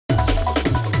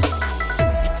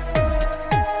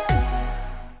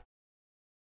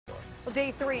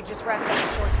Day 3 just wrapped up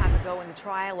a short time ago in the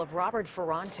trial of Robert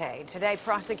Ferrante. Today,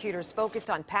 prosecutors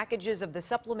focused on packages of the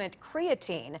supplement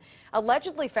creatine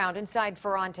allegedly found inside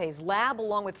Ferrante's lab,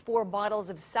 along with 4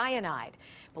 bottles of cyanide.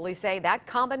 Police say that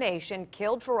combination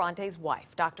killed Ferrante's wife,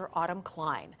 Dr. Autumn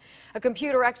Klein. A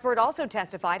computer expert also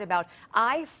testified about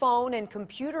iPhone and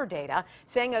computer data,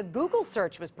 saying a Google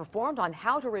search was performed on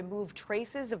how to remove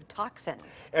traces of toxins.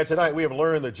 And tonight we have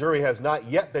learned the jury has not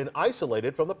yet been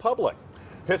isolated from the public.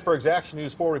 Pittsburgh's Action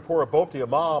News 4 reporter Bopta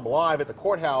Imam live at the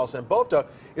courthouse. And Bopta,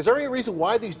 is there any reason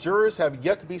why these jurors have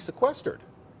yet to be sequestered?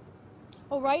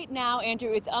 Well, right now,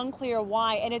 Andrew, it's unclear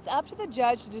why, and it's up to the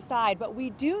judge to decide. But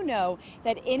we do know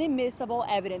that inadmissible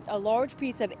evidence, a large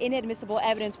piece of inadmissible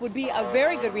evidence, would be a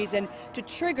very good reason to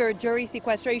trigger jury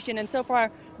sequestration. And so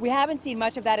far, we haven't seen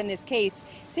much of that in this case.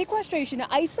 Sequestration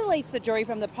isolates the jury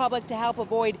from the public to help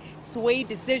avoid swayed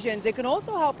decisions. It can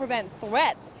also help prevent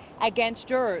threats against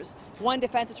jurors. One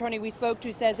defense attorney we spoke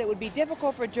to says it would be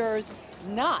difficult for jurors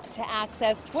not to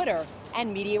access Twitter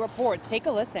and media reports. Take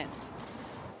a listen.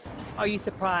 Are you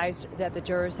surprised that the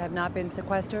jurors have not been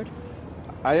sequestered?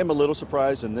 I am a little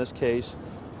surprised in this case,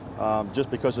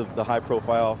 just because of the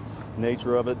high-profile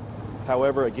nature of it.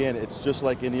 However, again, it's just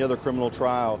like any other criminal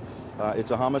trial.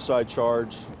 It's a homicide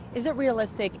charge. Is it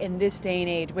realistic in this day and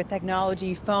age, with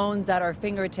technology, phones at our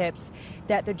fingertips,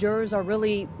 that the jurors are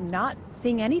really not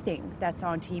seeing anything that's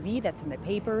on TV, that's in the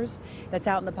papers, that's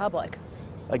out in the public?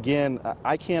 Again,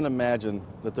 I can't imagine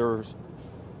that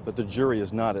the jury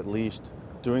is not at least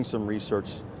doing some research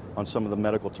on some of the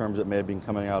medical terms that may have been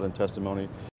coming out in testimony.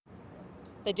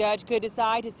 The judge could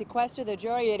decide to sequester the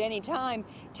jury at any time.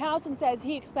 Towson says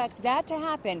he expects that to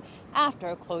happen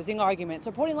after closing arguments.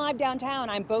 Reporting live downtown,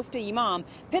 I'm Bopta Imam,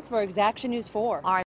 Pittsburgh's Action News 4.